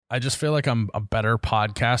I just feel like I'm a better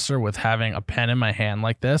podcaster with having a pen in my hand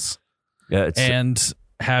like this. Yeah, and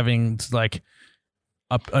having like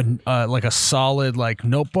a solid like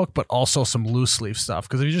notebook, but also some loose leaf stuff.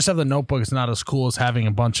 Because if you just have the notebook, it's not as cool as having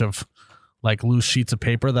a bunch of like loose sheets of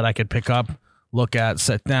paper that I could pick up, look at,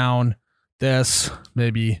 set down,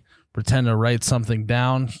 maybe pretend to write something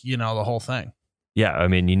down, the whole thing. Yeah, I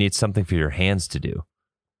mean, you need something for your hands to do.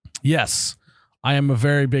 Yes, I am a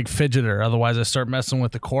very big fidgeter. Otherwise, I start messing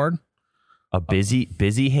with the cord. A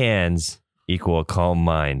busy hands equal a calm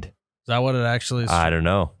mind. Is that what it actually is? I don't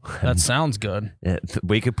know. That sounds good.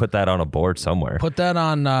 We could put that on a board somewhere. Put that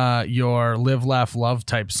on your live, laugh, love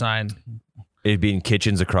type sign. It'd be in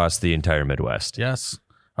kitchens across the entire Midwest. Yes.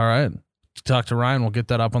 All right. Talk to Ryan. We'll get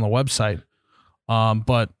that up on the website.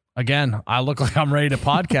 But again, I look like I'm ready to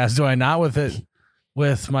podcast. Do I not with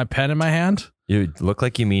my pen in my hand? You look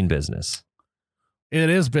like you mean business. It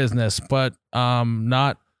is business, but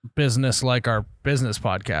not business like our business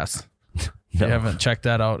podcast. If you haven't checked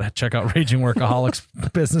that out, check out Raging Workaholics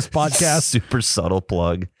Business Podcast. Super subtle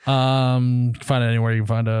plug. Find it anywhere you can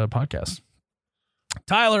find a podcast.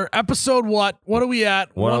 Tyler, episode what? What are we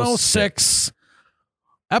at? 106.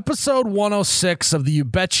 Episode 106 of the You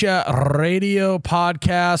Betcha Radio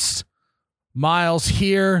Podcast. Miles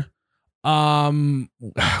here.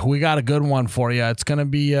 We got a good one for you. It's gonna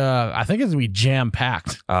be I think it's gonna be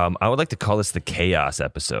jam-packed. I would like to call this the chaos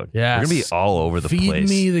episode. Yeah, we're gonna be all over the place. Feed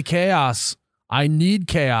me the chaos. I need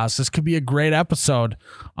chaos. This could be a great episode.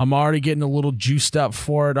 I'm already getting a little juiced up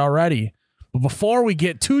for it already. But before we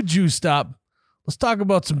get too juiced up, let's talk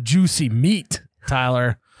about some juicy meat,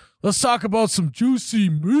 Tyler. Let's talk about some juicy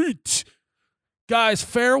meat. Guys,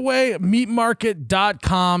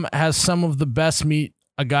 fairwaymeatmarket.com has some of the best meat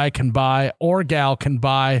a guy can buy or gal can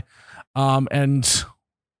buy. And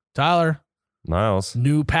Tyler, Miles,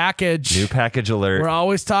 new package alert. We're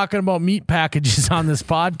always talking about meat packages on this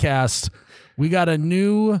podcast. We got a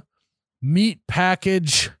new meat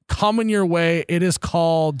package coming your way. It is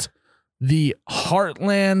called the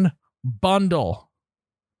Heartland Bundle.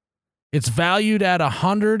 It's valued at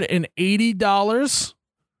 $180.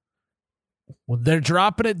 They're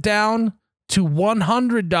dropping it down to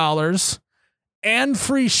 $100 and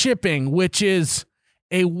free shipping, which is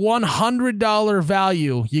a $100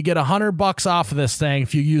 value. You get $100 off of this thing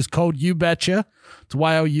if you use code YouBetcha. It's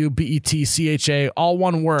YOUBETCHA, all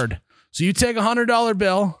one word. So you take $100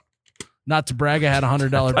 bill. Not to brag, I had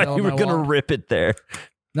 $100 bill. You were gonna rip it there.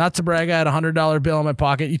 Not to brag, I had $100 bill in my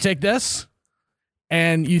pocket. You take this,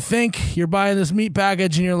 and you think you're buying this meat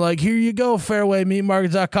package, and you're like, "Here you go,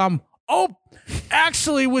 fairwaymeatmarket.com." Oh,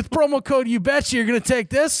 actually, with promo code YouBetcha, you're gonna take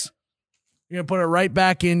this. You're gonna put it right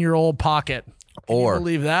back in your old pocket. Can you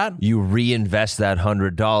believe that? You reinvest that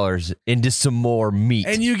 $100 into some more meat,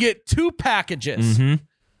 and you get two packages. Mm-hmm.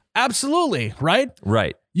 Absolutely, right?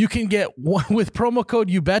 Right. You can get one with promo code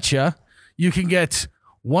YouBetcha. You can get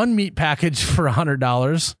one meat package for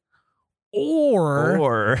 $100,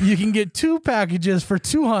 or you can get two packages for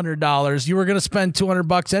 $200. You were going to spend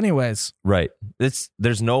 $200 anyways. Right.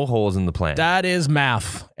 There's no holes in the plan. That is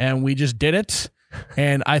math, and we just did it.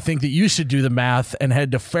 And I think that you should do the math and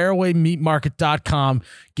head to fairwaymeatmarket.com.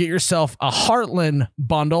 Get yourself a Heartland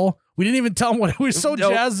bundle. We didn't even tell them what. We were so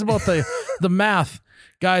jazzed about the math.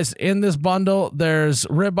 Guys, in this bundle, there's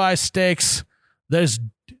ribeye steaks. There's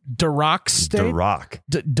Duroc steak.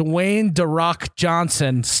 Dwayne Duroc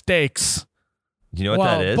Johnson steaks. Do you know what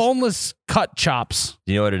that is? Boneless cut chops.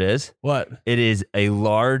 Do you know what it is? What? It is a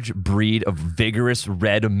large breed of vigorous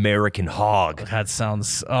red American hog. That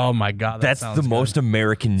sounds, oh my God. That's the most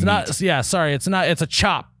American meat. It's not, it's a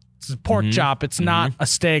chop. It's a pork chop. It's not a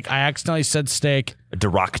steak. I accidentally said steak. A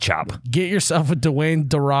Duroc chop. Get yourself a Dwayne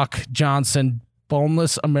Duroc Johnson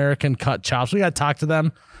boneless American cut chops. We got to talk to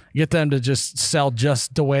them. Get them to just sell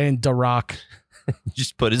just Dwayne Duroc.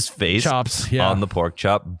 Just put his face chops on the pork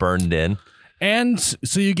chop, burned in. And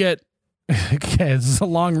so you get, okay, this is a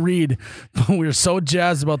long read, but we were so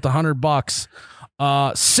jazzed about the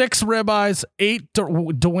 $100. 6 ribeyes, 8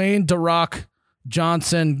 Dwayne Duroc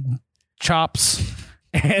Johnson chops,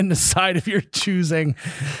 and the side of your choosing.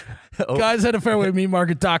 Guys, head to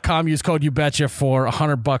fairwaymeatmarket.com. Use code YouBetcha for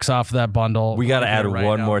 $100 off that bundle. We got to add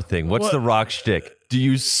one more thing. What's the Rock shtick? Do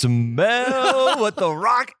you smell what the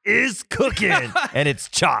Rock is cooking? And it's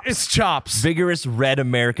chops. It's chops. Vigorous red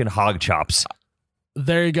American hog chops.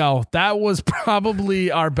 There you go. That was probably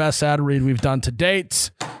our best ad read we've done to date.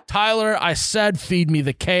 Tyler, I said feed me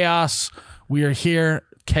the chaos. We are here,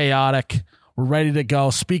 chaotic. We're ready to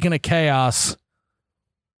go. Speaking of chaos,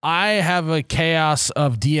 I have a chaos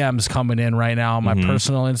of DMs coming in right now on my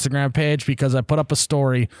personal Instagram page because I put up a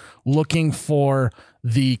story looking for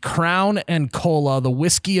the Crown and Cola, the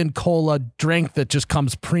whiskey and cola drink that just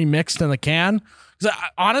comes pre-mixed in the can.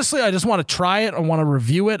 Honestly, I just want to try it. I want to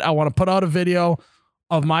review it. I want to put out a video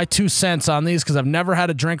of my 2 cents on these because I've never had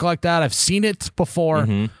a drink like that. I've seen it before,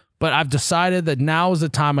 but I've decided that now is the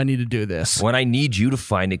time I need to do this. When I need you to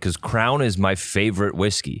find it, because Crown is my favorite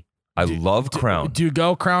whiskey. I love Crown. Do you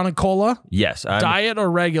go Crown and Cola? Yes. Diet or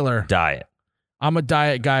regular? Diet. I'm a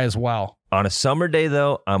diet guy as well. On a summer day,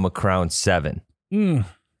 though, I'm a Crown 7.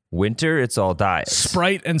 Winter, it's all diet.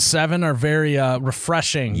 Sprite and 7 are very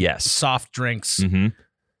refreshing. Yes. Soft drinks.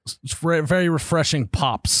 Mm-hmm. Very refreshing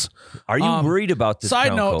pops. Are you worried about this? Side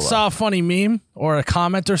Crown note, Cola? saw a funny meme or a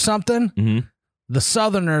comment or something. The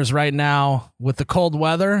Southerners right now with the cold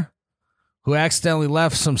weather who accidentally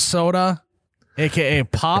left some soda, aka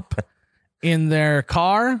pop, in their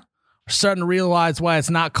car are starting to realize why it's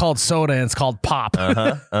not called soda and it's called pop.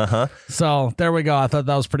 So there we go. I thought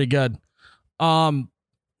that was pretty good.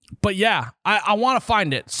 But yeah, I want to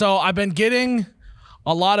find it. So I've been getting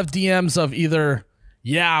a lot of DMs of either,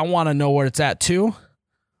 yeah, I want to know where it's at too.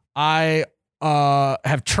 I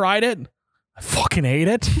have tried it. I fucking hate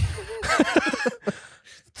it.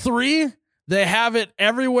 3, they have it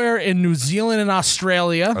everywhere in New Zealand and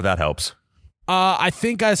Australia. Oh, that helps. I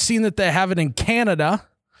think I've seen that they have it in Canada.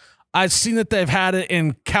 I've seen that they've had it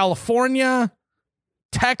in California,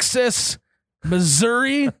 Texas,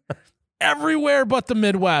 Missouri, everywhere but the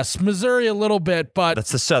Midwest. Missouri a little bit, but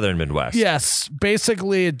That's the southern Midwest. yes,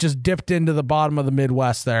 basically it just dipped into the bottom of the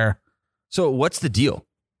Midwest there. So what's the deal?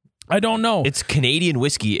 I don't know. It's Canadian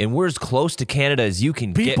whiskey, and we're as close to Canada as you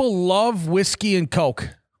can get. People love whiskey and Coke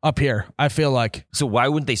up here, I feel like. So why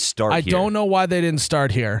wouldn't they start I here? don't know why they didn't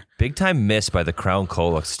start here. Big time miss by the Crown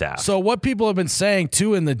Cola staff. So what people have been saying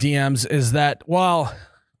too in the DMs is that, well,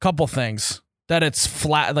 a couple things. That it's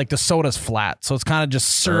flat, like the soda's flat. So it's kind of just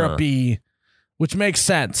syrupy, which makes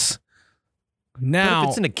sense. Now, but if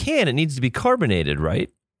it's in a can, it needs to be carbonated, right?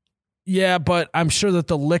 yeah, but I'm sure that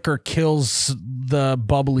the liquor kills the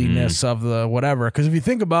bubbliness of the whatever. Because if you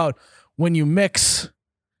think about when you mix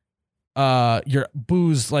your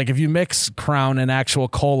booze, like if you mix Crown and actual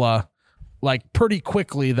cola, like pretty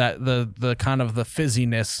quickly that the kind of the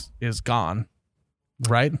fizziness is gone,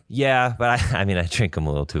 right? Yeah, but I mean, I drink them a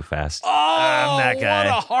little too fast. Oh, I'm that guy.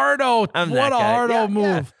 what a hardo! I'm What that a guy. hardo Yeah,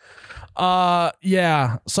 move.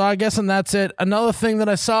 Yeah. So I guess, and that's it. Another thing that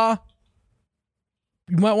I saw,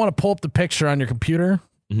 you might want to pull up the picture on your computer.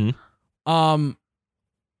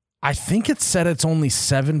 I think it said it's only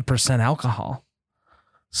 7% alcohol.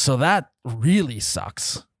 So that really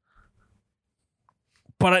sucks.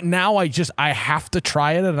 But now I have to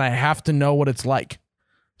try it and I have to know what it's like.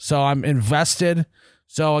 So I'm invested.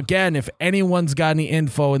 So again, if anyone's got any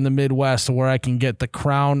info in the Midwest where I can get the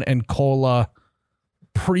Crown and Cola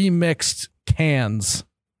pre-mixed cans,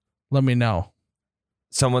 let me know.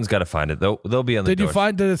 Someone's got to find it. They'll be on the Did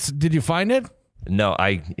you find it? No,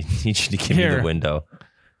 I need you to give me the window.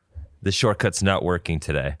 The shortcut's not working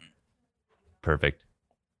today. Perfect.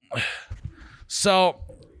 So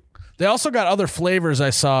they also got other flavors I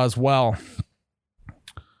saw as well.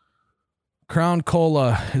 Crown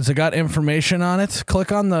Cola. Has it got information on it?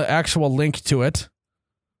 Click on the actual link to it,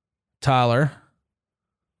 Tyler.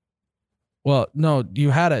 Well, no, you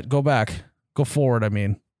had it. Go back. Go forward, I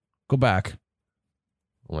mean. Go back.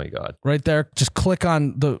 Oh my God. Right there. Just click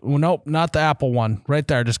on nope, not the Apple one. Right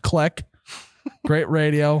there. Just click. Great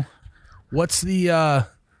radio. What's the,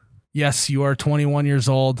 yes, you are 21 years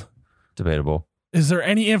old. Debatable. Is there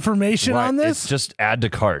any information on this? It's just add to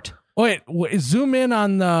cart. Wait, zoom in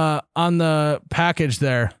on the package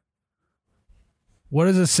there. What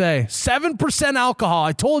does it say? 7% alcohol.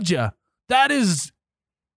 I told you. That is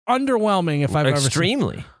underwhelming if I've ever seen.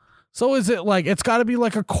 Extremely. So is it like, it's got to be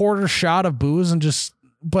like a quarter shot of booze and just,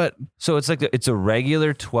 but. So it's like, it's a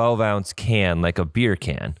regular 12-ounce can, like a beer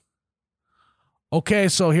can. Okay,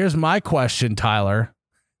 so here's my question, Tyler.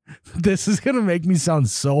 This is going to make me sound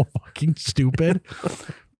so fucking stupid.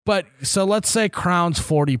 But so let's say Crown's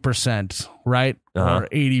 40%, right? Or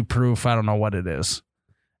 80 proof. I don't know what it is.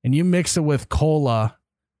 And you mix it with cola,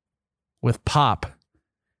 with pop.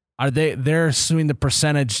 They're assuming the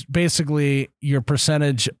percentage, basically your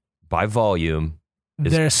percentage by volume.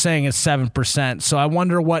 They're saying it's 7%. So I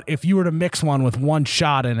wonder what, if you were to mix one with one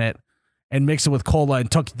shot in it and mix it with cola and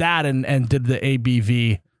took that and did the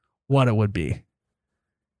ABV, what it would be.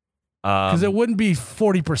 Because it wouldn't be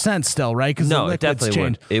 40% still, right? Because no, the liquids it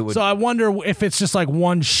definitely change. would. So I wonder if it's just like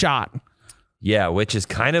one shot. Yeah, which is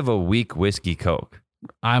kind of a weak whiskey Coke.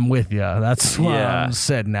 I'm with you. That's what I'm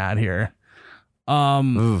sitting at here.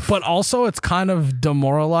 But also it's kind of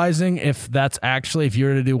demoralizing if you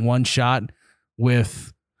were to do one shot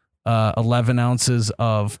with 11 ounces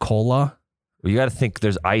of cola. Well, you got to think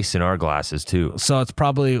there's ice in our glasses too. So it's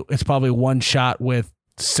probably one shot with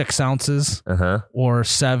 6 ounces or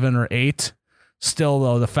 7 or 8. Still,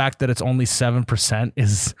 though, the fact that it's only 7%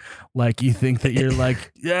 is like you think that you're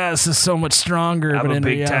like, yeah, this is so much stronger. I'm but a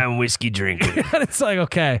big time whiskey drinker. And it's like,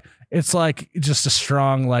 okay, it's like just a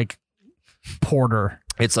strong like porter.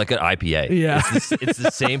 It's like an IPA. Yeah. It's the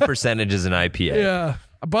same percentage as an IPA. Yeah.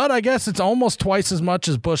 But I guess it's almost twice as much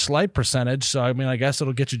as Busch Light percentage. So, I mean, I guess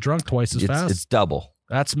it'll get you drunk twice as fast. It's double.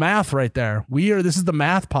 That's math right there. This is the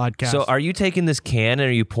math podcast. So are you taking this can and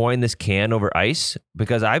are you pouring this can over ice?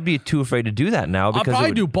 Because I'd be too afraid to do that now. I'll Because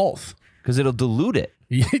probably do both. Because it'll dilute it.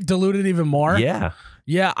 You dilute it even more? Yeah.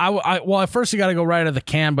 Yeah. Well, at first you got to go right at the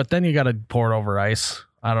can, but then you got to pour it over ice.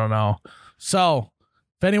 I don't know. So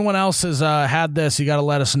if anyone else has had this, you got to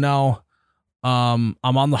let us know. I'm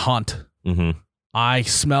on the hunt. Mm-hmm. I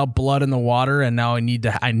smell blood in the water, and now I need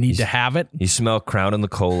to have it. You smell Crown in the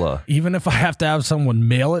cola. Even if I have to have someone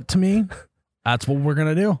mail it to me, that's what we're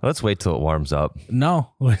gonna do. Let's wait till it warms up.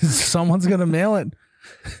 No, someone's gonna mail it.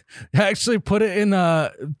 Actually, put it in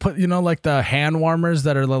like the hand warmers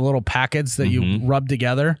that are the little packets that you rub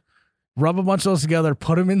together. Rub a bunch of those together.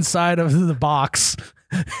 Put them inside of the box.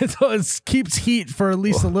 So it keeps heat for at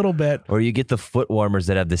least a little bit. Or you get the foot warmers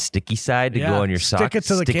that have the sticky side to go on your sock. Stick it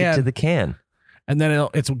to the can. And then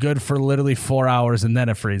it's good for literally 4 hours, and then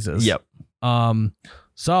it freezes. Yep. I'm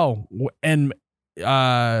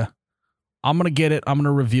gonna get it. I'm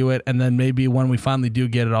gonna review it, and then maybe when we finally do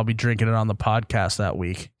get it, I'll be drinking it on the podcast that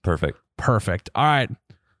week. Perfect. All right.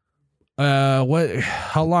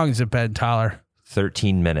 How long has it been, Tyler?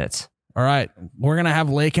 13 minutes. All right. We're gonna have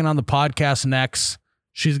Lakin on the podcast next.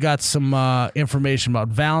 She's got some information about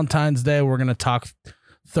Valentine's Day. We're gonna talk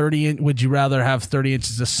 30. Would you rather have 30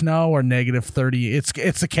 inches of snow or negative 30?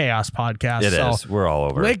 It's a chaos podcast. It is. We're all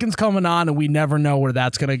over. Lakin's coming on, and we never know where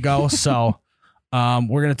that's going to go. So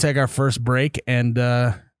we're going to take our first break and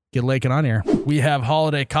get Lakin on here. We have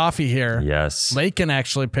holiday coffee here. Yes. Lakin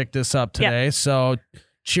actually picked this up today. Yep. So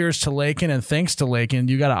cheers to Lakin, and thanks to Lakin.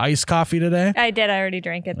 You got an iced coffee today? I did. I already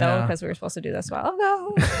drank it, though, because we were supposed to do this a while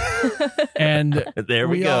ago. And there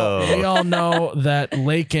we go. We all know that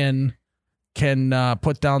Lakin can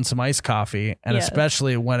put down some iced coffee, and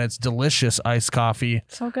especially when it's delicious iced coffee,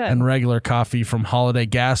 so good, and regular coffee from Holiday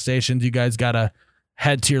gas stations. You guys got to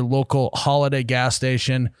head to your local Holiday gas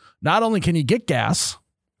station. Not only can you get gas,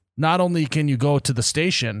 not only can you go to the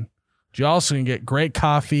station, but you also can get great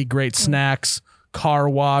coffee, great snacks, car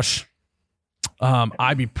wash,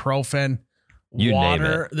 ibuprofen,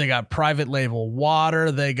 water. They got private label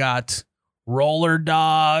water. They got roller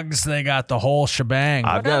dogs. They got the whole shebang.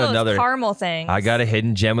 I've got another caramel thing. I got a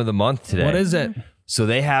hidden gem of the month today. What is it? So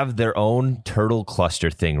they have their own turtle cluster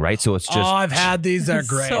thing, right? So it's just I've had these. They're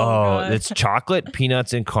great. So good. It's chocolate,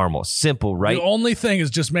 peanuts, and caramel. Simple, right? The only thing is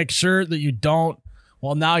just make sure that you don't.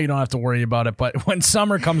 Well, now you don't have to worry about it. But when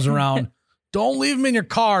summer comes around, don't leave them in your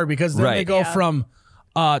car, because then they go from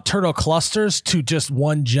turtle clusters to just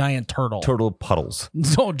one giant turtle. Turtle puddles.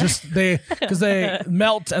 So because they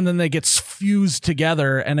melt and then they get fused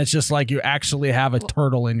together, and it's just like you actually have a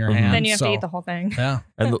turtle in your hand. Then you have to eat the whole thing. Yeah.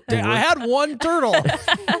 And I had one turtle.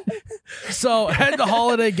 So head to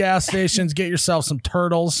Holiday gas stations, get yourself some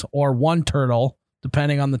turtles or one turtle,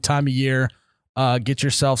 depending on the time of year. Get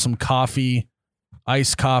yourself some coffee,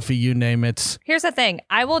 iced coffee, you name it. Here's the thing.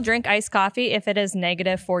 I will drink iced coffee if it is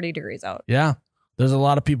negative 40 degrees out. Yeah. There's a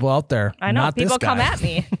lot of people out there. I know. Not people this guy. come at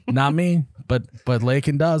me. Not me, but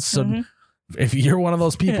Lakin does. So if you're one of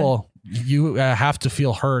those people, you have to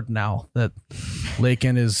feel heard now that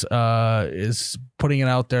Lakin is putting it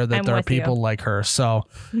out there that there are people like her. So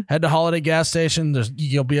head to Holiday gas station.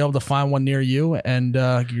 You'll be able to find one near you, and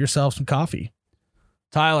get yourself some coffee.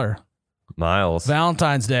 Tyler. Miles.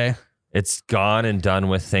 Valentine's Day. It's gone and done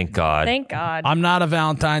with, thank God. Thank God. I'm not a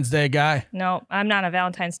Valentine's Day guy. No, I'm not a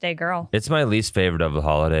Valentine's Day girl. It's my least favorite of the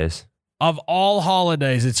holidays. Of all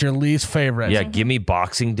holidays, it's your least favorite. Yeah, give me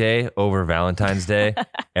Boxing Day over Valentine's Day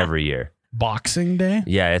every year. Boxing Day?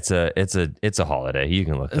 Yeah, it's a holiday. You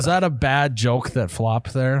can look. Is that a bad joke that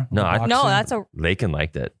flopped there? No, that's a Lakin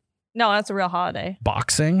liked it. No, that's a real holiday.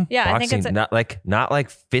 Boxing? Yeah, boxing, I think it's not like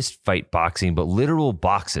fist fight boxing, but literal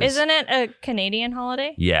boxes. Isn't it a Canadian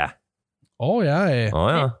holiday? Yeah. Oh yeah. Oh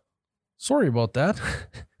yeah. Sorry about that.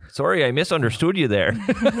 Sorry, I misunderstood you there.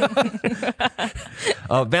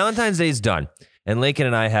 Valentine's Day is done. And Lakin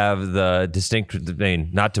and I have the distinct,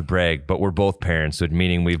 not to brag, but we're both parents,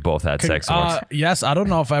 meaning we've both had sex once. Yes, I don't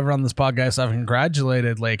know if ever on this podcast I've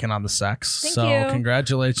congratulated Lakin on the sex. Thank you.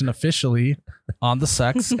 Congratulations officially on the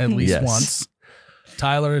sex at least once.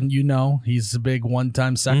 Tyler, and he's a big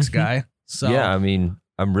one-time sex guy. So Yeah, I mean,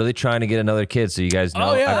 I'm really trying to get another kid, so you guys know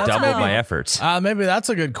I've doubled my efforts. maybe that's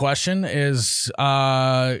a good question.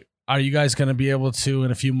 Are you guys going to be able to,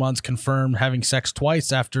 in a few months, confirm having sex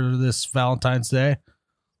twice after this Valentine's Day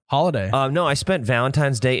holiday? No, I spent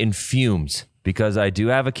Valentine's Day in fumes because I do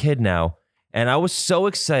have a kid now. And I was so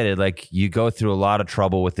excited. Like, you go through a lot of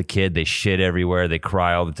trouble with the kid. They shit everywhere. They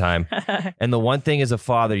cry all the time. And the one thing as a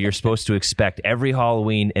father you're supposed to expect every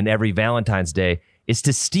Halloween and every Valentine's Day is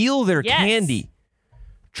to steal their candy.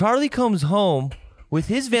 Charlie comes home with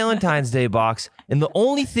his Valentine's Day box, and the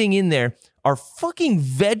only thing in there are fucking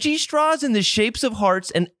veggie straws in the shapes of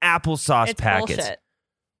hearts and applesauce packets. Bullshit.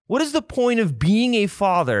 What is the point of being a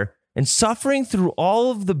father and suffering through all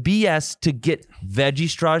of the BS to get veggie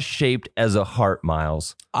straws shaped as a heart,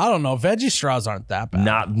 Miles? I don't know. Veggie straws aren't that bad.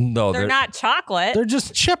 They're not chocolate. They're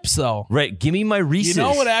just chips, though. Right. Give me my Reese's. You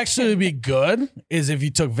know what actually would be good is if you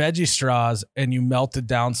took veggie straws and you melted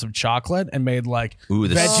down some chocolate and made like the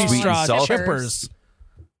veggie sweet and straw salty. chippers.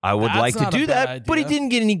 I would like to not a do bad that, but he idea. didn't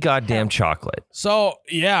get any goddamn chocolate. So,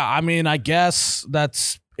 yeah, I mean, I guess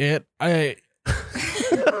that's it.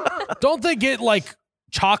 Don't they get like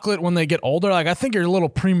chocolate when they get older? Like, I think you're a little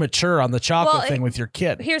premature on the chocolate thing with your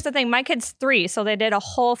kid. Here's the thing. My kid's 3, so they did a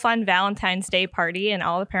whole fun Valentine's Day party, and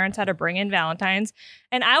all the parents had to bring in Valentines.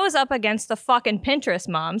 And I was up against the fucking Pinterest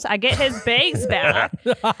moms. I get his bags back.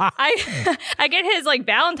 I get his like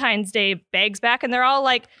Valentine's Day bags back, and they're all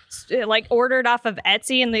like ordered off of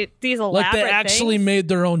Etsy and these elaborate Like they actually things. made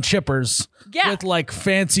their own chippers with like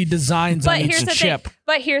fancy designs on each chip.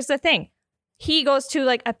 But here's the thing. He goes to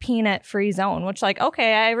like a peanut-free zone, which like,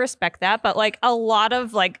 okay, I respect that. But like a lot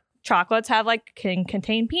of like chocolates can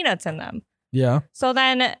contain peanuts in them. Yeah. So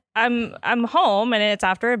then I'm home and it's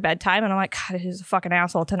after bedtime and I'm like, God, he's a fucking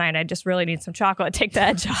asshole tonight. I just really need some chocolate. Take the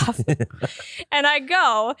edge off. And I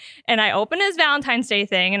go and I open his Valentine's Day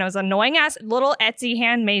thing, and it was an annoying ass little Etsy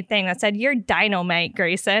handmade thing that said, "You're dynamite,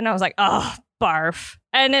 Grayson." I was like, oh, barf.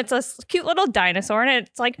 And it's a cute little dinosaur, and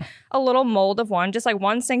it's like a little mold of one, just like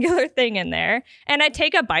one singular thing in there. And I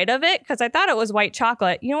take a bite of it because I thought it was white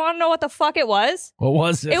chocolate. You want to know what the fuck it was? What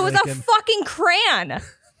was it? It was a fucking crayon.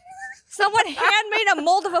 Someone handmade a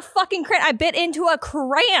mold of a fucking crayon. I bit into a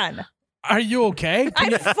crayon. Are you okay?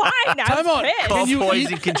 I'm fine. Time out. Call Can you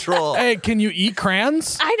poison control. Hey, can you eat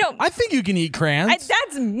crayons? I think you can eat crayons.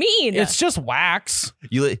 That's mean. It's just wax.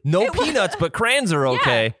 No peanuts, but crayons are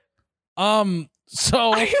okay.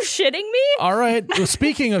 So Are you shitting me? all right. Well,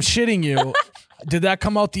 speaking of shitting you, did that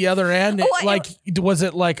come out the other end? Was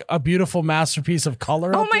it like a beautiful masterpiece of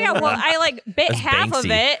color? Oh out my the God. other Well, end? I like bit That's half of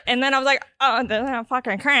Banksy. it, and then I was like, oh, that's a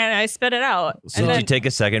fucking crayon. And I spit it out. So- And Did then you take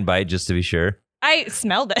a second bite just to be sure? I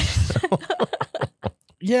smelled it.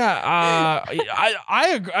 Yeah, I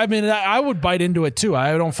agree. I mean, I would bite into it too.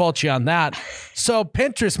 I don't fault you on that. So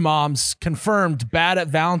Pinterest moms confirmed bad at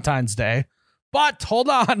Valentine's Day. But hold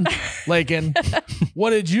on, Lakin.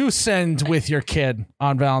 What did you send with your kid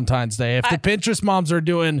on Valentine's Day? If the Pinterest moms are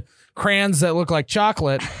doing crayons that look like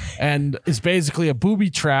chocolate and is basically a booby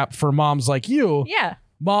trap for moms like you, Yeah.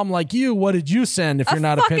 mom like you, what did you send if you're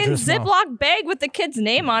not a fucking Pinterest mom? Ziploc bag with the kid's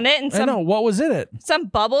name on it and I know. some What was in it?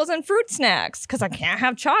 bubbles and fruit snacks because I can't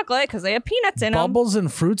have chocolate because they have peanuts in them. Bubbles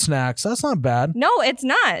and fruit snacks. That's not bad. No, it's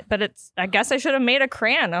not. But I guess I should have made a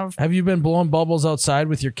crayon of. Have you been blowing bubbles outside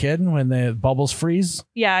with your kid when the bubbles freeze?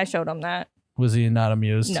 Yeah, I showed him that. Was he not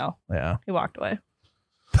amused? No, Yeah. he walked away.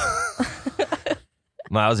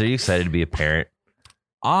 Miles, are you excited to be a parent?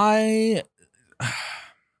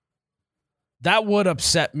 That would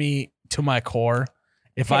upset me to my core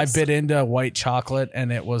if I Yes. bit into white chocolate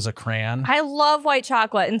and it was a crayon. I love white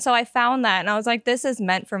chocolate. And so I found that and I was like, this is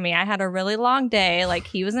meant for me. I had a really long day. Like,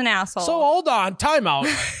 he was an asshole. So hold on, time out.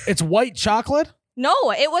 It's white chocolate? No,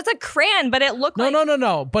 it was a crayon, but it looked No, like.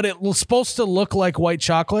 no. But it was supposed to look like white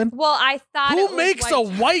chocolate. Well, I thought. it Who was makes white a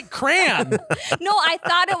white crayon? No, I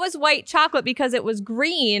thought it was white chocolate because it was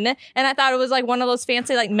green, and I thought it was like one of those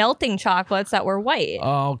fancy like melting chocolates that were white.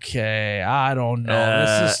 Okay, I don't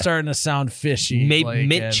know. This is starting to sound fishy. Maybe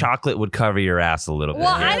mint and- chocolate would cover your ass a little bit.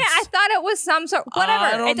 Well, I thought it was some sort. I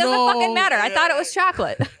Whatever. don't It doesn't know. fucking matter. I thought it was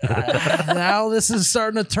chocolate. Now this is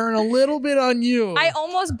starting to turn a little bit on you. I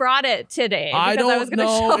almost brought it today. I because I was don't gonna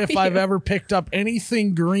know show if you. I've ever picked up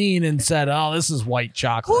anything green and said, "Oh, this is white Who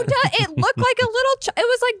chocolate." does? It looked like a little. It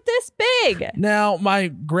was like this big. Now, my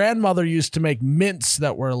grandmother used to make mints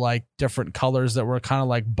that were like different colors that were kind of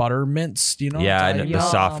like butter mints. Do you know? what yeah, I'm the talking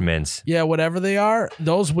about? soft mints. Yeah, whatever they are,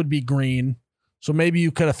 those would be green. So maybe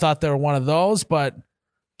you could have thought they were one of those, but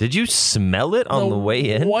Did you smell it on the way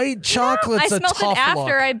in? white chocolate's I a smelled tough it after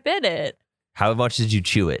look. I bit it. How much did you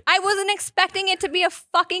chew it? I wasn't wasn't expecting it to be a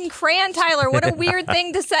fucking crayon, Tyler. What a weird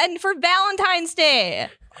thing to send for Valentine's Day.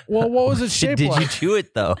 Well, what was it shaped Did like? you chew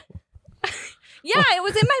it though? Yeah, it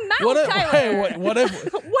was in my mouth, What if, Tyler. hey, what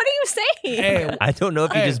if? What are you saying? Hey, I don't know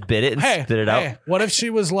if you just bit it and spit it out. What if she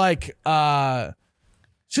was like,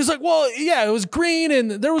 she's like, well, yeah, it was green and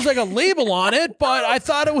there was like a label on it, but I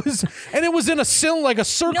thought it was, and it was in a cylinder, like a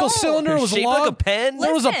circle No. cylinder. It was Shaped long. like a pen?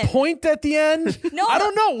 There was a Listen. point at the end. No. I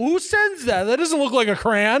don't know who sends that. That doesn't look like a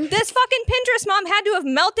crayon. This fucking Pinterest mom had to have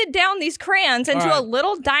melted down these crayons into All right. a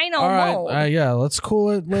little dino All mold. right, yeah, let's cool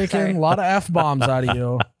it, Lakin. Sorry. A lot of f bombs out of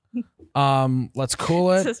you. Let's cool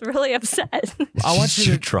This it. is really upset. I want you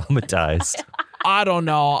You're to. traumatized. I don't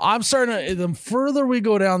know. I'm starting to. The further we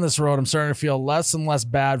go down this road, I'm starting to feel less and less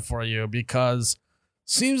bad for you because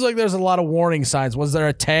seems like there's a lot of warning signs. Was there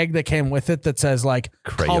a tag that came with it that says like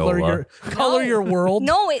color Crayola. your world?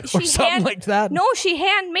 No, or she something like that. No, she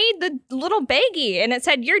handmade the little baggie and it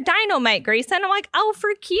said, "You're dynamite, Grayson." I'm like, "Oh, for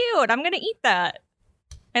cute. I'm going to eat that."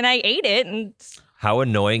 And I ate it. And How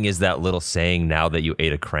annoying is that little saying now that you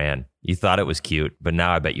ate a crayon? You thought it was cute, but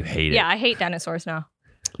now I bet you hate it. yeah, I hate dinosaurs now.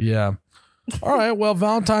 Yeah. All right. Well,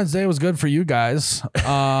 Valentine's Day was good for you guys.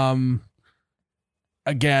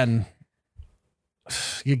 Again,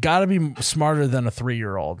 you got to be smarter than a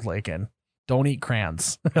 3-year-old, Lakin. Don't eat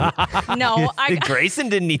crayons. No, Grayson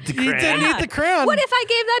didn't eat the He crayon. didn't eat the crayon. What if I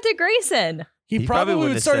gave that to Grayson? He He probably probably would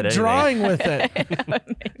wouldn't start have said drawing with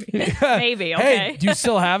it. Maybe, okay. Hey, do you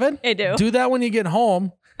still have it? I do. Do that when you get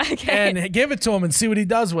home Okay. and give it to him and see what he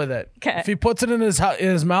does with it. Okay. If he puts it in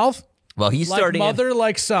his mouth, Well, he's like starting. mother,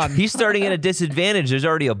 like son. He's starting at a disadvantage. There's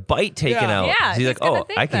already a bite taken Yeah. out. Yeah, So he's he's like, gonna "Oh,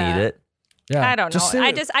 think I can that. eat it." Yeah. I don't know. say-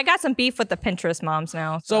 I got some beef with the Pinterest moms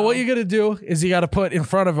now. So what you got to do is you got to put in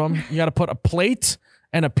front of him, you got to put a plate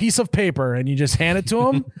and a piece of paper and you just hand it to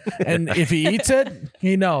him. And if he eats it,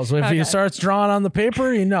 he knows. If he Okay. starts drawing on the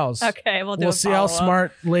paper, he knows. Okay, we'll do We'll a see how follow-up.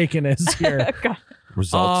 smart Lakin is here. Okay.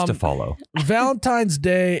 Results to follow. Valentine's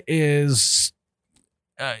Day is,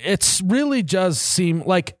 it's really does seem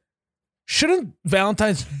like, shouldn't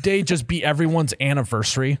Valentine's Day just be everyone's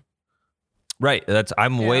anniversary? Right.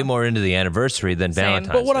 I'm way more into the anniversary than Same.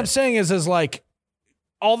 Valentine's. But what Day. I'm saying is like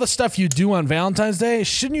all the stuff you do on Valentine's Day,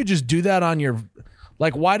 shouldn't you just do that on your,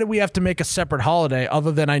 like, why do we have to make a separate holiday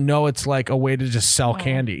other than I know it's like a way to just sell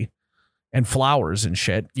candy and flowers and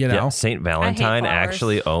shit, you know? Yeah, Saint Valentine flowers.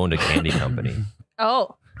 actually owned a candy company.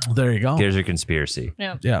 Oh, There you go. Here's your conspiracy.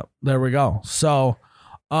 yeah. Yeah, there we go. So,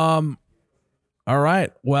 all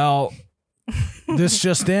right. Well, this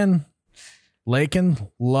just in. Lakin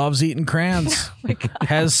loves eating crayons.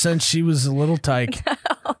 Has since she was a little tyke.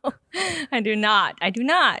 I do not.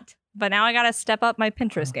 But now I got to step up my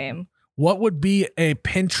Pinterest game. What would be a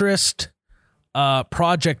Pinterest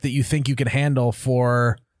project that you think you could handle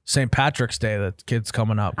for St. Patrick's Day? That kid's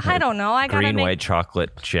coming up. I don't know. I got to Green, make white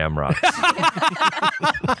chocolate shamrock.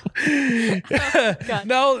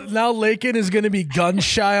 Now Lakin is going to be gun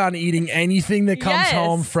shy on eating anything that comes Yes.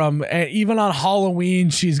 home from, even on Halloween,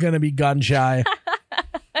 she's going to be gun shy.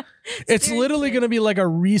 It's literally going to be like a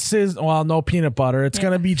Reese's, well, no peanut butter. It's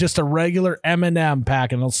going to be just a regular M&M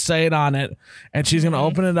pack, and it'll say it on it, and she's going to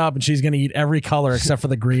open it up, and she's going to eat every color except for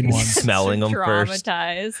the green ones. Smelling them first.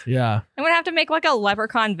 traumatized. Yeah. I'm gonna have to make like a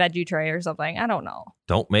leprechaun veggie tray or something. I don't know.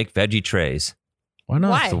 Don't make veggie trays. Why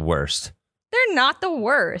not? Why? It's the worst. They're not the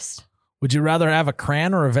worst. Would you rather have a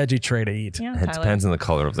crayon or a veggie tray to eat? Yeah, It Tyler. depends on the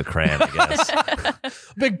color of the crayon, I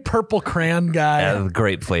guess. Big purple crayon guy. Yeah,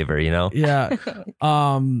 great flavor, you know? Yeah.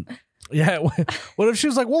 Yeah. What if she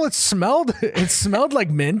was like, well, it smelled like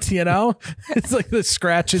mint, you know? It's like the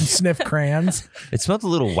scratch and sniff crayons. It smelled a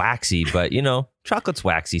little waxy, but you know, chocolate's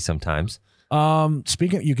waxy sometimes.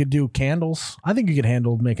 Speaking, you could do candles. I think you could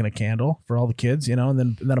handle making a candle for all the kids, you know,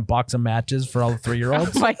 and then a box of matches for all the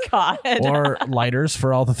 3-year-olds. Oh my god. Or lighters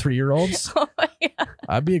for all the 3-year-olds. Oh my God.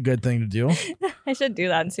 That'd be a good thing to do. I should do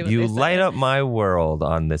that and see what You they say. light up my world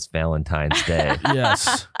on this Valentine's Day.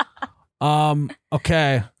 Yes.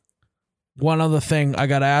 Okay. One other thing I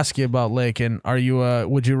got to ask you about, Lakin. Are you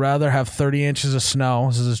would you rather have 30 inches of snow?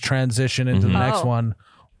 This is transition into the next Oh. one.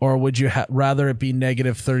 Or would you rather it be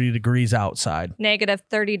negative 30 degrees outside? Negative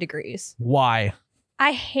 30 degrees. Why?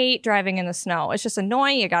 I hate driving in the snow. It's just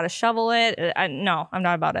annoying. You got to shovel it. No, I'm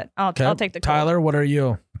not about it. I'll take the cold. Tyler, what are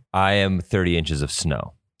you? I am 30 inches of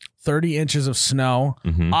snow. 30 inches of snow.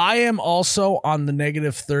 Mhm. I am also on the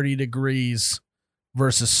negative 30 degrees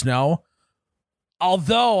versus snow.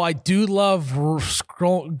 Although I do love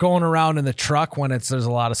going around in the truck when there's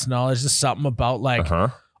a lot of snow. There's just something about like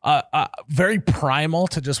very primal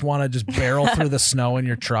to just want to just barrel through the snow in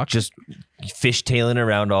your truck. Just fishtailing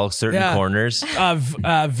around all certain Yeah. corners.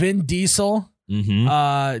 Vin Diesel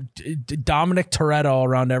Dominic Toretto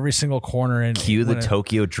around every single corner. And Cue the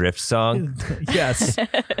Tokyo Drift song. Yes.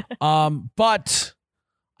 But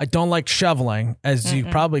I don't like shoveling, as you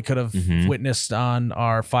probably could have witnessed on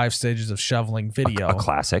our 5 stages of shoveling video. A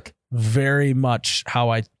classic. Very much how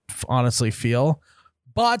I honestly feel.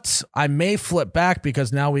 But I may flip back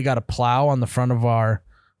because now we got a plow on the front of our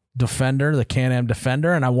Defender, the Can-Am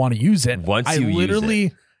Defender, and I want to use it. Once you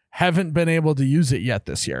literally haven't been able to use it yet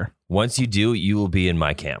this year. Once you do, you will be in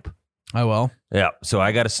my camp. I will. Yeah. So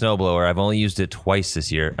I got a snowblower. I've only used it twice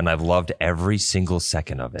this year, and I've loved every single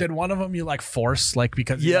second of it. Did one of them you like force, like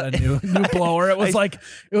because you had a new blower? It was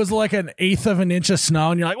like an eighth of an inch of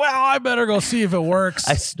snow, and you're like, well, I better go see if it works.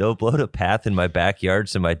 I snowblowed a path in my backyard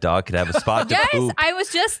so my dog could have a spot to poop. I was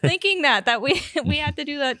just thinking that we had to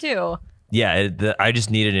do that too. Yeah, I just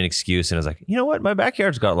needed an excuse, and I was like, you know what? My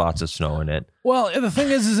backyard's got lots of snow in it. Well, the thing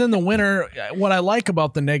is in the winter, what I like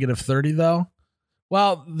about the -30 though,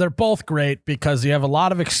 well, they're both great because you have a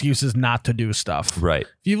lot of excuses not to do stuff. Right. If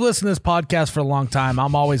you've listened to this podcast for a long time,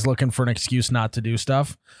 I'm always looking for an excuse not to do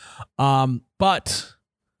stuff. But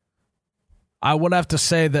I would have to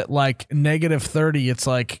say that like -30, it's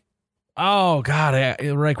like, oh God,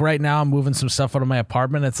 like right now I'm moving some stuff out of my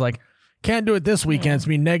apartment. It's like, can't do it this weekend. It's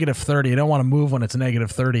me -30. I don't want to move when it's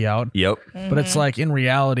 -30 out. Yep. But it's like in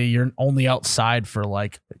reality, you're only outside for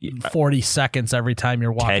like 40 seconds every time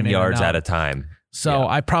you're walking 10 yards at a time. So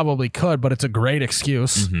I probably could, but it's a great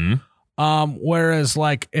excuse. Whereas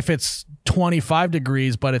like if it's 25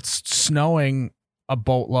 degrees, but it's snowing a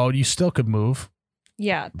boatload, you still could move.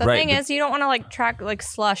 Yeah. The thing is, you don't want to like track like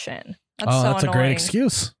slush in. That's a great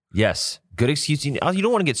excuse. Yes. Good excuse. You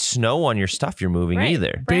don't want to get snow on your stuff you're moving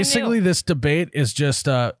either. Basically, this debate is just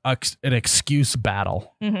an excuse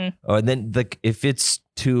battle. Oh, and then if it's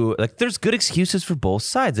there's good excuses for both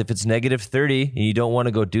sides. If it's -30 and you don't want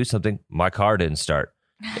to go do something, my car didn't start.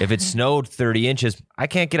 If it snowed 30 inches, I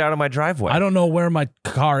can't get out of my driveway. I don't know where my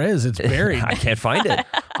car is. It's buried. I can't find it.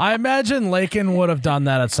 I imagine Lakin would have done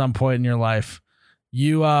that at some point in your life.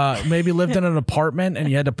 You maybe lived in an apartment and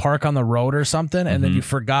you had to park on the road or something, and then you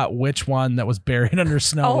forgot which one that was buried under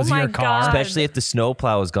snow was your car. God. Especially if the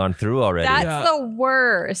snowplow has gone through already. That's the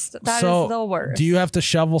worst. That is the worst. Do you have to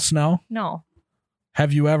shovel snow? No.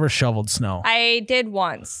 Have you ever shoveled snow? I did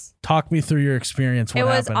once. Talk me through your experience. What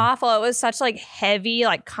was happened? awful. It was such like heavy,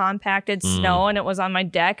 like compacted snow, and it was on my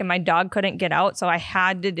deck, and my dog couldn't get out, so I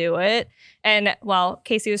had to do it. And well,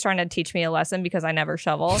 Casey was trying to teach me a lesson because I never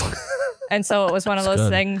shovel. And so it was one of those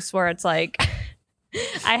things where it's like,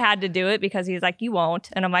 I had to do it because he's like, you won't.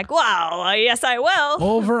 And I'm like, wow, yes, I will.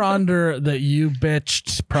 Over under that you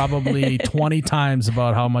bitched probably 20 times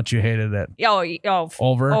about how much you hated it.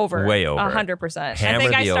 Over? Over. Way over. 100%. I Hammer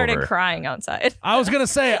think I started over. crying outside. I was going to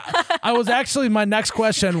say, my next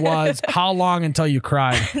question was, how long until you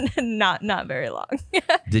cried? Not very long.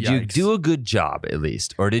 Did you do a good job at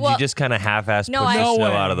least? Or did you just kind of half-ass push the No snow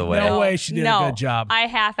way. out of the way? No way she did a good job. I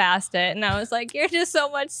half-assed it, and I was like, you're just so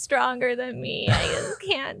much stronger than me. I just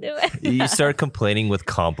can't do it. You start complaining with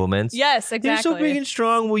compliments. Yes, exactly. You're so big and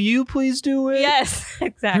strong. Will you please do it? Yes,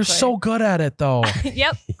 exactly. You're so good at it, though.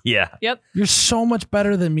 Yep. Yeah. Yep. You're so much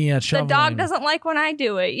better than me at shoveling. The dog doesn't like when I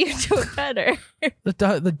do it. You do it better.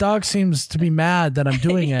 The dog seems to be mad that I'm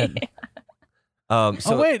doing it.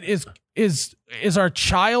 Wait, is our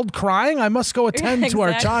child crying? I must go attend to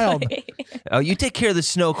our child. Oh, you take care of the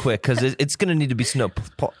snow quick because it's going to need to be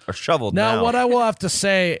shoveled now. Now, what I will have to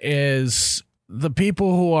say is the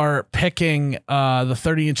people who are picking the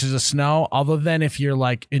 30 inches of snow, other than if you're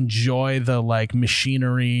like enjoy the like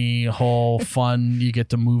machinery whole fun, you get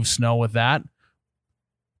to move snow with that.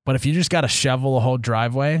 But if you just got to shovel a whole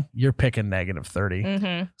driveway, you're picking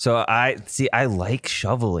 -30. So I like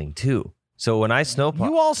shoveling too. So when I snowplow,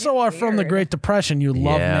 you also are from the Great Depression. You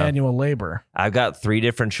love manual labor. I've got 3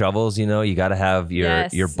 different shovels. You know, you got to have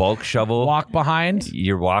your bulk shovel, walk behind,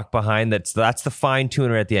 your walk behind. That's the fine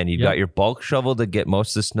tuner at the end. You've got your bulk shovel to get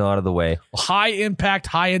most of the snow out of the way. High impact,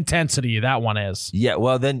 high intensity. That one is. Yeah.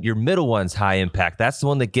 Well, then your middle one's high impact. That's the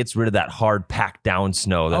one that gets rid of that hard packed down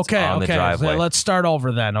snow that's on the driveway. So let's start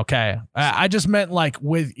over then. Okay. I just meant like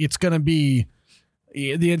it's going to be.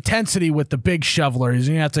 The intensity with the big shoveler is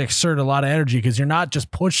you have to exert a lot of energy because you're not just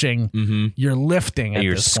pushing, you're lifting. And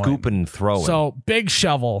you're scooping and throwing. So big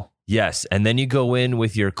shovel. Yes, and then you go in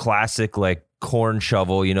with your classic like corn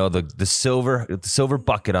shovel. You know the silver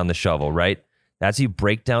bucket on the shovel, right? That's how you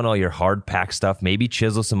break down all your hard packed stuff. Maybe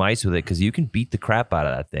chisel some ice with it because you can beat the crap out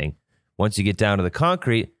of that thing. Once you get down to the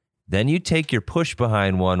concrete. Then you take your push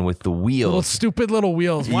behind one with the wheels. Stupid little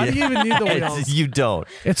wheels. Why do you even need the wheels? You don't.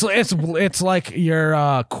 It's like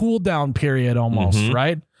your cool down period almost,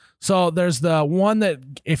 right? So there's the one that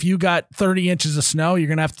if you got 30 inches of snow, you're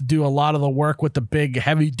going to have to do a lot of the work with the big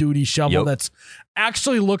heavy duty shovel that's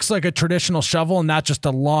actually looks like a traditional shovel and not just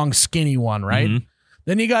a long skinny one, right? Mm-hmm.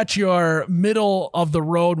 Then you got your middle of the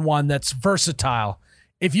road one that's versatile.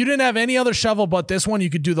 If you didn't have any other shovel but this one,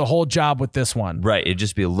 you could do the whole job with this one. Right. It'd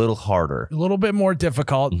just be a little harder. A little bit more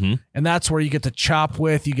difficult. And that's where you get to chop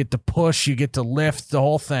with, you get to push, you get to lift the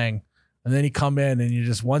whole thing. And then you come in and you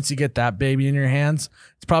just, once you get that baby in your hands,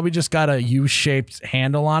 it's probably just got a U-shaped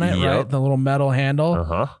handle on it, right? The little metal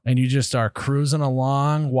handle. And you just are cruising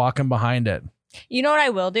along, walking behind it. You know what I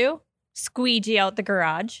will do? Squeegee out the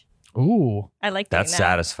garage. Ooh. I like doing That's that.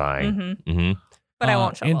 satisfying. But I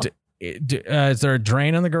won't shovel. Is there a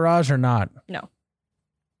drain in the garage or not? No.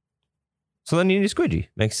 So then you need a squeegee.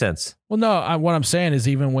 Makes sense. Well, no, what I'm saying is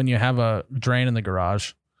even when you have a drain in the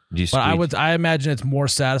garage, You but I imagine it's more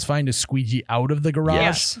satisfying to squeegee out of the garage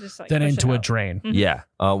Yes. Just, like, than push into it a out. drain. Yeah.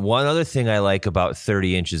 One other thing I like about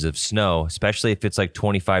 30 inches of snow, especially if it's like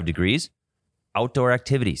 25 degrees, outdoor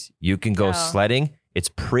activities. You can go sledding. It's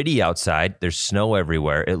pretty outside. There's snow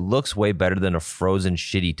everywhere. It looks way better than a frozen,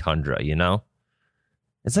 shitty tundra, you know?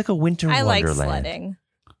 It's like a winter I like wonderland. sledding.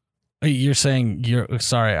 You're saying you're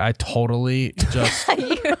sorry. I totally just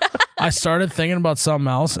I started thinking about something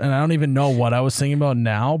else, and I don't even know what I was thinking about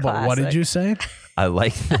now. But what did Classic. you say? I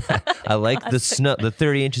like that. I like the snow, the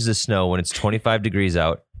 30 inches of snow when it's 25 degrees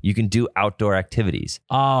out. You can do outdoor activities.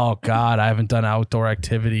 Oh God, I haven't done outdoor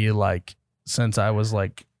activity like since I was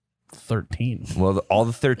like 13. Well, all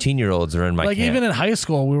the 13-year-olds are in my Like camp. even in high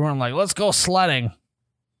school, we weren't like, let's go sledding.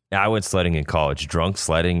 I went sledding in college. Drunk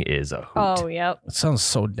sledding is a hoot. Oh, yep. It sounds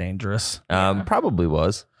so dangerous. Probably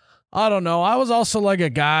was. I don't know. I was also like a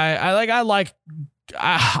guy.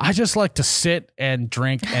 I just like to sit and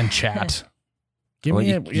drink and chat.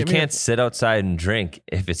 You can't sit outside and drink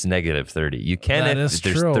if it's negative 30. You can That if is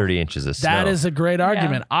there's true. 30 inches of snow. That is a great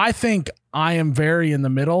argument. I think I am very in the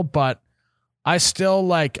middle, but I still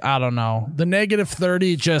like, I don't know. The negative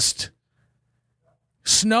 30 just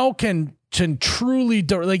snow can truly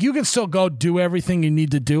do, like you can still go do everything you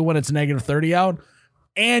need to do when it's negative 30 out,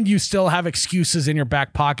 and you still have excuses in your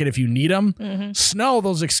back pocket if you need them. Snow,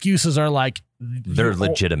 those excuses are like They're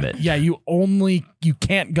legitimate. Yeah, you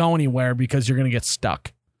can't go anywhere because you're gonna get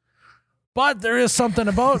stuck. But there is something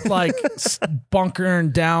about like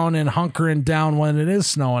bunkering down and hunkering down when it is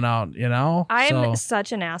snowing out, you know? I'm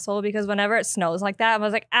such an asshole because whenever it snows like that, I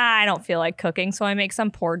was like, I don't feel like cooking, so I make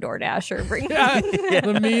some poor DoorDasher bring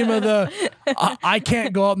the meme of the I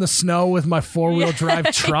can't go out in the snow with my 4-wheel drive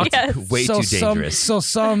truck. Yes. Way too dangerous.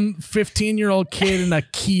 Some 15-year-old kid in a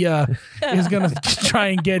Kia is gonna try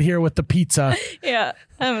and get here with the pizza. Yeah,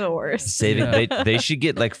 I'm the worst. They should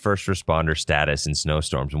get like first responder status in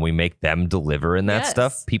snowstorms. When we make them deliver and that Yes.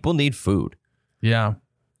 stuff, people need food. Yeah,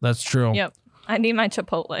 that's true. Yep. I need my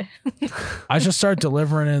Chipotle. I should start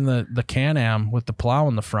delivering in the Can-Am with the plow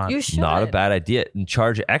in the front. You should. Not a bad idea. And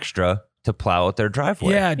charge extra to plow out their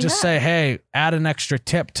driveway. Yeah, just say, hey, add an extra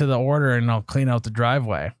tip to the order and I'll clean out the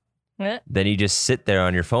driveway. Yeah. Then you just sit there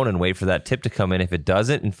on your phone and wait for that tip to come in. If it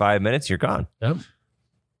doesn't, in 5 minutes, you're gone. Yep.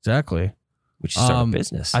 Exactly. We should start a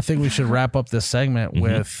business. I think we should wrap up this segment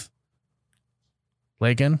with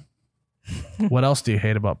Lakin. What else do you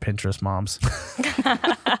hate about Pinterest moms?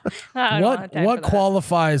 What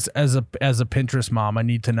qualifies as a Pinterest mom? I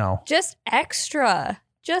need to know. Just extra.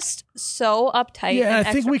 Just so uptight. Yeah, and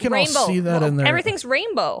I think extra. we can all see that in there. Everything's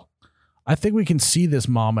rainbow. I think we can see this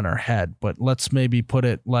mom in our head, but let's maybe put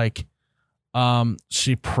it like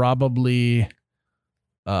she probably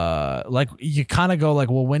like you kind of go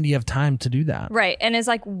like, well, when do you have time to do that? Right. And is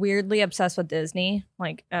like weirdly obsessed with Disney,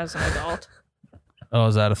 like as an adult. Oh,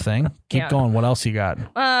 is that a thing? Keep Yeah. going. What else you got?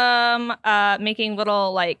 Making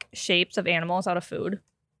little like shapes of animals out of food.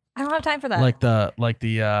 I don't have time for that. Like the what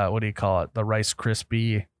do you call it? The Rice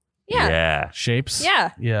Krispie yeah. shapes?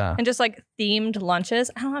 Yeah. Yeah. And just like themed lunches.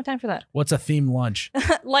 I don't have time for that. What's a theme lunch?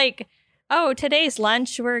 Like, oh, today's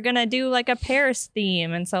lunch, we're going to do like a Paris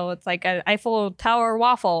theme. And so it's like an Eiffel Tower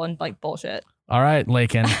waffle and like bullshit. All right,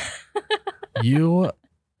 Lakin. You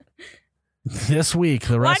this week,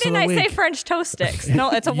 the Why rest of didn't the I week. say French toast sticks? No,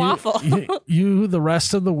 it's a waffle. You the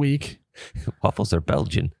rest of the week Waffles are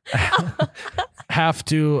Belgian. have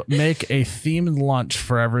to make a themed lunch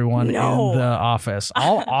for everyone No. in the office.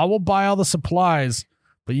 I will buy all the supplies,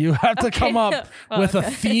 but you have to come up with a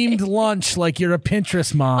themed lunch like you're a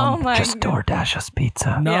Pinterest Oh mom. my DoorDash us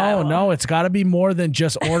pizza. No, Yeah, well. no, it's got to be more than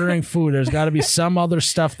just ordering food. There's got to be some other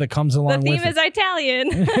stuff that comes The along theme with is it.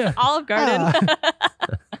 Italian. Olive Garden.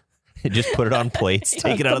 Just put it on plates.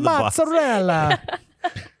 Take it out of the box. mozzarella.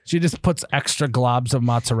 She just puts extra globs of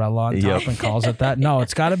mozzarella on top Yep. and calls it that. No,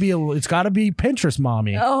 it's got to be Pinterest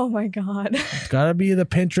mommy. Oh my God. It's got to be the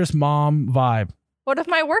Pinterest mom vibe. What if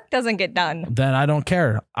my work doesn't get done? Then I don't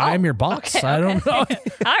care. I'm your boss. Okay, I don't know. All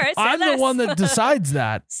right. Say I'm this. the one that decides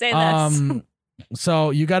that. Say this. So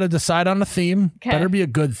you got to decide on a theme. Okay. Better be a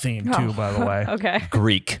good theme too, Oh, by the way. Okay.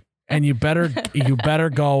 Greek. And you better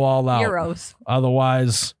go all out. Euros.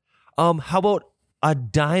 Otherwise, How about a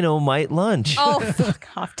dynamite lunch? Oh, fuck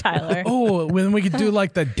off, Tyler. oh, when we could do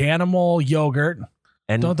like the Danimal yogurt.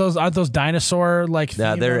 And Aren't those dinosaur like?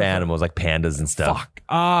 yeah, theme they're of- animals like pandas and stuff.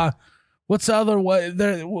 Fuck. What's the other one?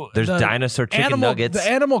 There's dinosaur chicken animal, nuggets. The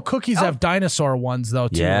animal cookies Oh. have dinosaur ones though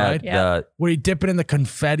too, yeah, right? Yeah. Where you dip it in the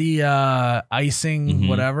confetti icing, Mhm.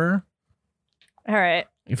 whatever. All right.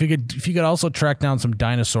 If you could also track down some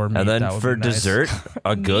dinosaur meat, and then that would for be nice. dessert,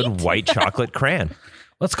 a good white chocolate cran.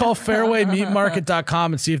 Let's call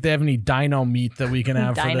fairwaymeatmarket.com and see if they have any dino meat that we can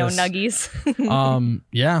have Dino for this. nuggies.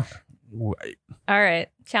 Yeah. All right.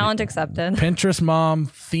 Challenge accepted. Pinterest mom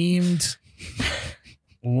themed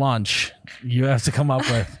lunch. You have to come up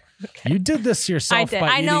with. You did this yourself. I did. By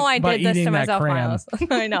I know eating- I by did this to eating that myself, crayon. Miles.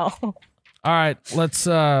 I know. All right, let's.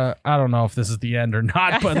 I don't know if this is the end or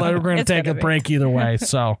not, but we're going to It's take gonna a be. break either way.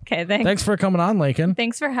 So Okay. Thanks. thanks for coming on, Lakin.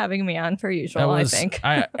 Thanks for having me on per usual, That was. I think.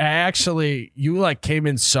 I actually, you like came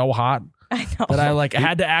in so hot I know. that I like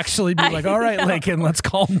had to actually be I like, all right, know. Lakin, let's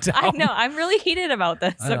calm down. I know. I'm really heated about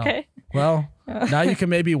this. I know. Okay. Well, now you can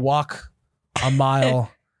maybe walk a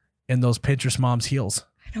mile in those Pinterest mom's heels.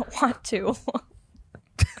 I don't want to.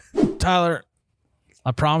 Tyler,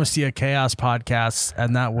 I promised you a chaos podcast,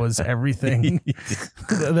 and that was everything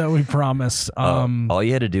that we promised. All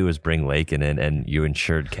you had to do was bring Lakin in, and you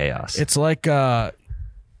ensured chaos. It's like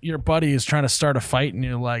your buddy is trying to start a fight, and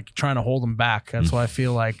you're like trying to hold him back. That's what I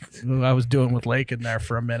feel like I was doing with Lake in there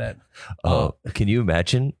for a minute. Can you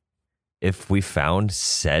imagine if we found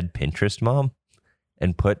said Pinterest mom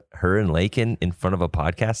and put her and Lakin in front of a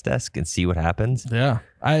podcast desk and see what happens? Yeah,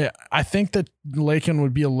 I think that Lakin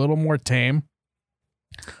would be a little more tame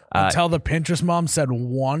until the Pinterest mom said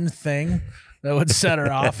one thing that would set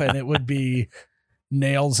her off, and it would be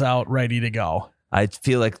nails out, ready to go. I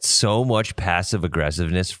feel like so much passive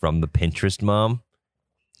aggressiveness from the Pinterest mom.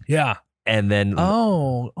 Yeah. And then,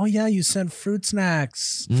 Oh yeah, you sent fruit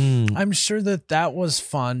snacks. I'm sure that was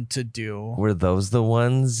fun to do. were those the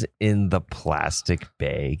ones in the plastic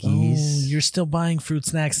baggies? Oh, you're still buying fruit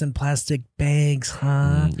snacks in plastic bags,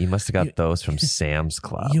 huh? You must have got those from Sam's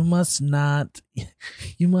Club. You must not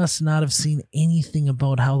have seen anything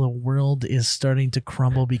about how the world is starting to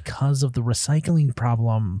crumble because of the recycling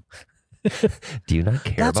problem. Do you not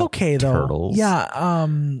care That's about okay though. turtles? Yeah,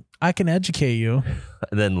 I can educate you.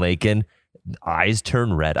 And then Lakin, eyes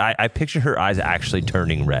turn red. I picture her eyes actually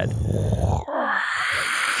turning red.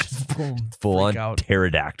 Full on Freak out.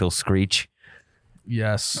 pterodactyl screech.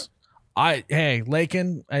 Yes. Hey,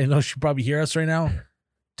 Lakin, I know she probably hear us right now.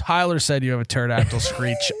 Tyler said you have a pterodactyl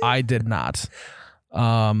screech. I did not.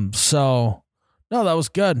 So no, that was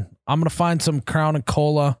good. I'm gonna find some Crown and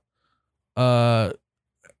Cola.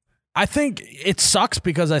 I think it sucks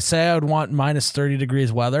because I say I would want minus 30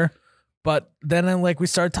 degrees weather, but then we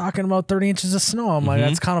started talking about 30 inches of snow. I'm like, Mhm.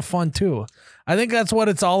 that's kind of fun too. I think that's what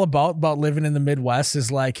it's all about living in the Midwest is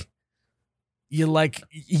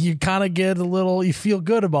you kind of get you feel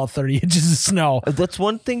good about 30 inches of snow. That's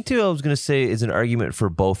one thing too. I was going to say is an argument for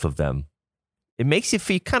both of them. It makes you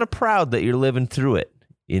feel kind of proud that you're living through it.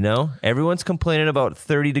 You know, everyone's complaining about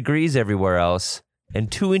 30 degrees everywhere else and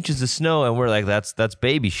 2 inches of snow, and we're like, that's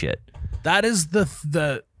baby shit. That is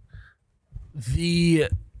the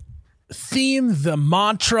theme, the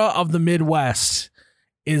mantra of the Midwest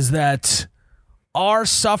is that our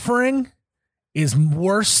suffering is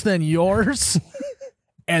worse than yours.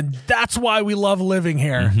 And that's why we love living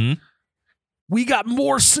here. Mhm. We got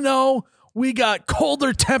more snow. We got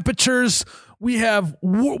colder temperatures. We have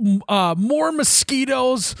more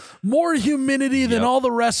mosquitoes, more humidity than Yep. all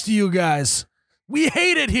the rest of you guys. We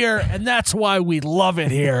hate it here, and that's why we love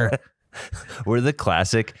it here. We're the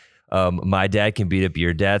classic. My dad can beat up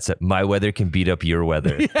your dad. So my weather can beat up your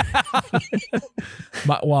weather.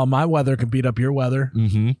 My weather can beat up your weather.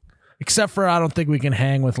 Mm-hmm. Except for I don't think we can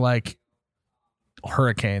hang with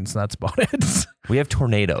hurricanes. That's about it. We have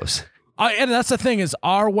tornadoes. And that's the thing is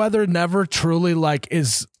our weather never truly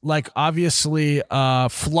is obviously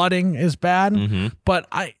flooding is bad, Mm-hmm. but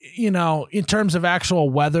in terms of actual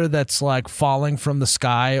weather that's falling from the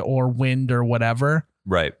sky or wind or whatever.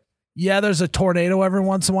 Right. Yeah, there's a tornado every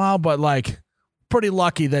once in a while, but pretty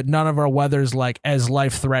lucky that none of our weather's as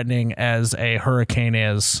life threatening as a hurricane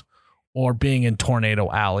is or being in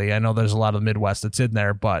Tornado Alley. I know there's a lot of the Midwest that's in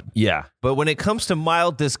there, but Yeah. But when it comes to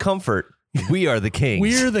mild discomfort, we are the kings.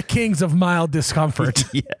 we're the kings of mild discomfort.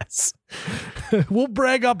 Yes. We'll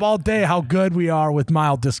brag up all day how good we are with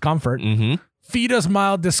mild discomfort. Mm-hmm. Feed us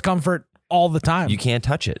mild discomfort all the time. You can't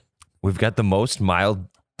touch it. We've got the most mild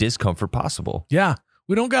discomfort possible. Yeah.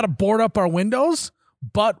 We don't got to board up our windows,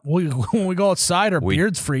 but when we go outside, our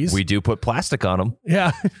beards freeze. We do put plastic on them.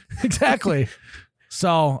 Yeah, exactly.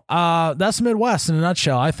 So that's the Midwest in a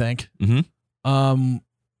nutshell, I think. Mm-hmm.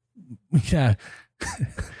 Yeah.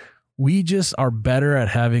 We just are better at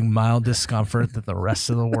having mild discomfort than the rest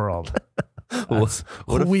of the world. That's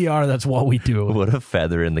who we are. That's what we do. What a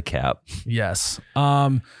feather in the cap. Yes.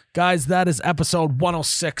 Guys, that is episode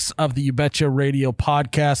 106 of the You Betcha Radio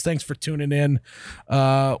podcast. Thanks for tuning in.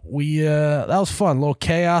 That was fun. A little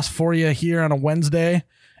chaos for you here on a Wednesday.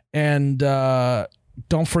 And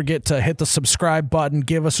don't forget to hit the subscribe button,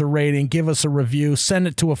 give us a rating, give us a review, send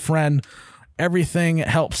it to a friend. Everything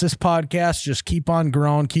helps this podcast just keep on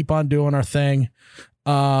growing, keep on doing our thing.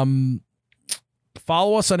 Follow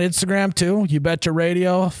us on Instagram too, You Betcha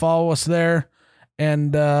Radio. Follow us there.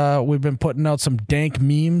 And we've been putting out some dank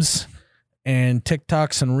memes and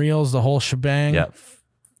TikToks and Reels, the whole shebang. Yeah.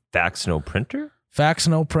 Fax no printer? Fax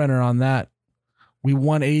no printer on that. We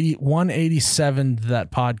 187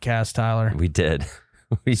 that podcast, Tyler. We did.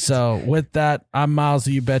 So with that, I'm Miles,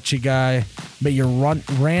 the You Betcha guy. May your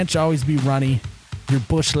ranch always be runny. Your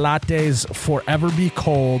bush lattes forever be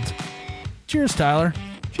cold. Cheers, Tyler.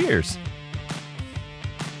 Cheers.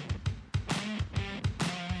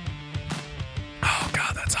 Oh,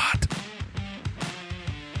 God, that's hot.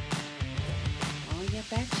 Oh, you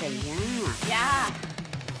betcha, yeah. Yeah.